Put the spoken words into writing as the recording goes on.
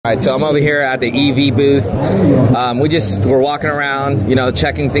Alright, so I'm over here at the EV booth. We're walking around, you know,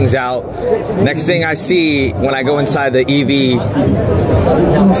 checking things out. Next thing I see when I go inside the EV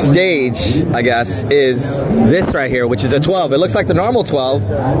stage, I guess, is this right here, which is a 12. It looks like the normal 12,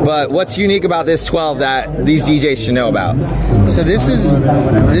 but what's unique about this 12 that these DJs should know about? So this is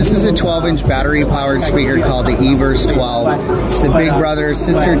a 12-inch battery-powered speaker called the Everse 12. It's the big brother,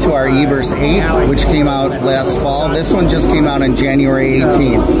 sister to our Everse 8, which came out last fall. This one just came out on January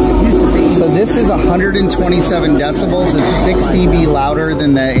 18th. So this is 127 decibels. It's 6 dB louder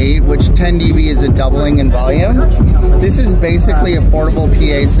than the 8, which 10 dB is a doubling in volume. This is basically a portable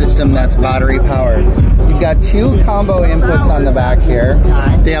PA system that's battery powered. You've got 2 combo inputs on the back here.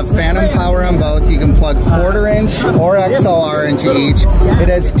 They have phantom power on both. You can plug 1/4 inch or XLR into each. It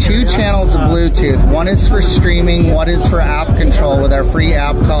has 2 channels of Bluetooth. One is for streaming, one is for app control with our free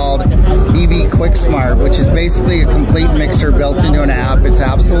app called EV Quick Smart, which is basically a complete mixer built into an app. It's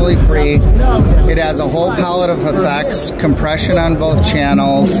absolutely free. It has a whole palette of effects, compression on both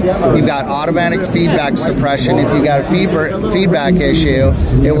channels. You've got automatic feedback suppression. If you've got a feedback issue,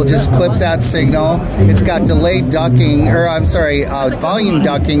 it will just clip that signal. It's got delayed ducking, or I'm sorry, volume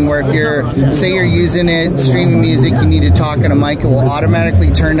ducking, where if say you're using it, streaming music, you need to talk in a mic, it will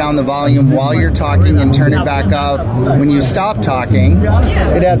automatically turn down the volume while you're talking and turn it back up when you stop talking.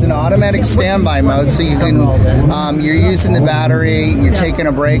 It has an automatic standby mode, so you can, you're using the battery, you're taking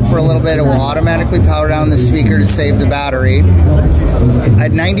a break for a little bit, it will automatically power down the speaker to save the battery.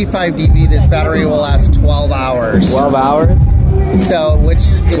 At 95 dB, this battery will last 12 hours. 12 hours? So, which...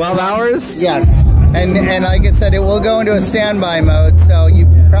 12 hours? Yes. And like I said, it will go into a standby mode, so you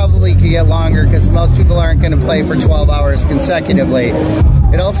probably could get longer because most people aren't going to play for 12 hours consecutively.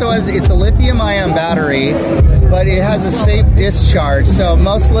 It also has, it's a lithium-ion battery, but it has a safe discharge. So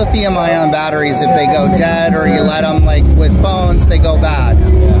most lithium-ion batteries, if they go dead or you let them, like with phones, they go bad.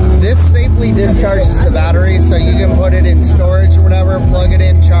 This safely discharges the battery, so you can put it in storage or whatever, plug it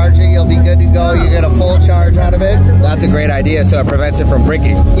in, charge it, you'll be good to go. You get a full charge out of it. That's a great idea, so it prevents it from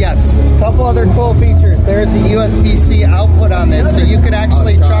breaking. Yes. A couple other cool features. There's a USB-C output on this, so you can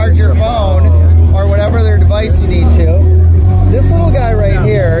actually charge your phone or whatever other device you need to. This little guy right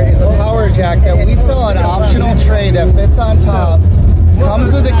here is a power jack that we sell an optional tray that fits on top.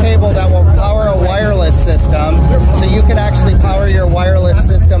 Comes with a cable that will power a wireless system, so you can actually power your wireless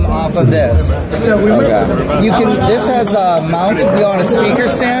system off of this. So this has a mount to go on a speaker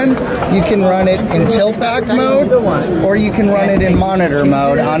stand. You can run it in tilt back mode, or you can run it in monitor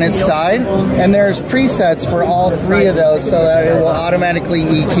mode on its side. And there's presets for all 3 of those, so that it will automatically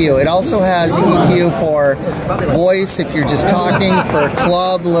EQ. It also has EQ for voice if you're just talking, for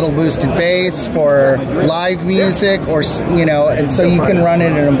club, little boosted bass, for live music, or and so you can run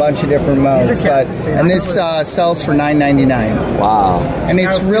it in a bunch of different modes. And this sells for $9.99. Wow. And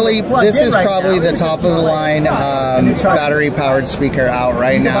it's really, this is probably the top of the line battery powered speaker out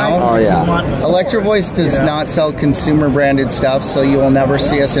right now. Oh yeah. Electro Voice does not sell consumer branded stuff, so you will never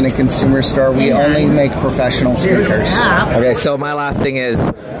see us in a consumer store. We only make professional speakers. Okay, so my last thing is,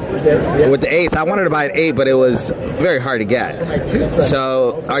 with the 8s, I wanted to buy an 8, but it was very hard to get.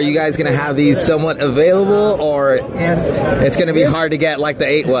 So, are you guys going to have these somewhat available, or it's going to be hard to get like the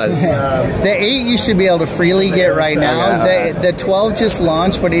 8 was? The 8 you should be able to freely get right now. The 12 just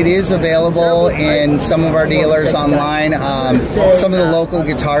launched, but it is available in some of our dealers online. Some of the local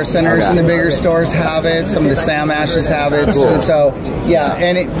guitar centers in the bigger stores have it. Some of the Sam Ashes have it. Cool. So, yeah,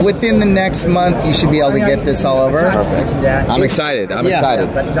 and within the next month, you should be able to get this all over. Perfect. I'm excited. I'm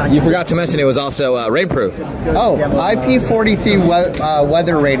excited. You forgot to mention it was also rainproof. Oh, IP43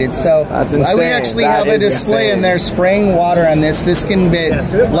 weather rated. So that's insane. We actually have a display in there spraying water on this. This can be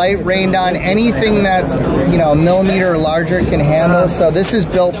light rained on. Anything that's a millimeter or larger can handle. So this is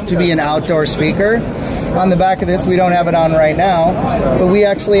built to be an outdoor speaker. On the back of this, we don't have it on right now, but we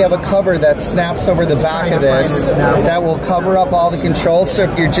actually have a cover that snaps over the back of this that will cover up all the controls. So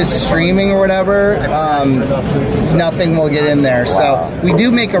if you're just streaming or whatever, nothing will get in there. So we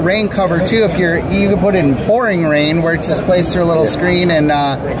do make a rain cover too. If you can put it in pouring rain where it just plays through a little screen and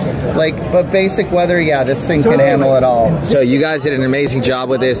but basic weather, yeah, this thing can handle it all. So you guys did an amazing job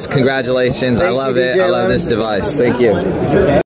with this. Congratulations. I love it. I love this device. Thank you.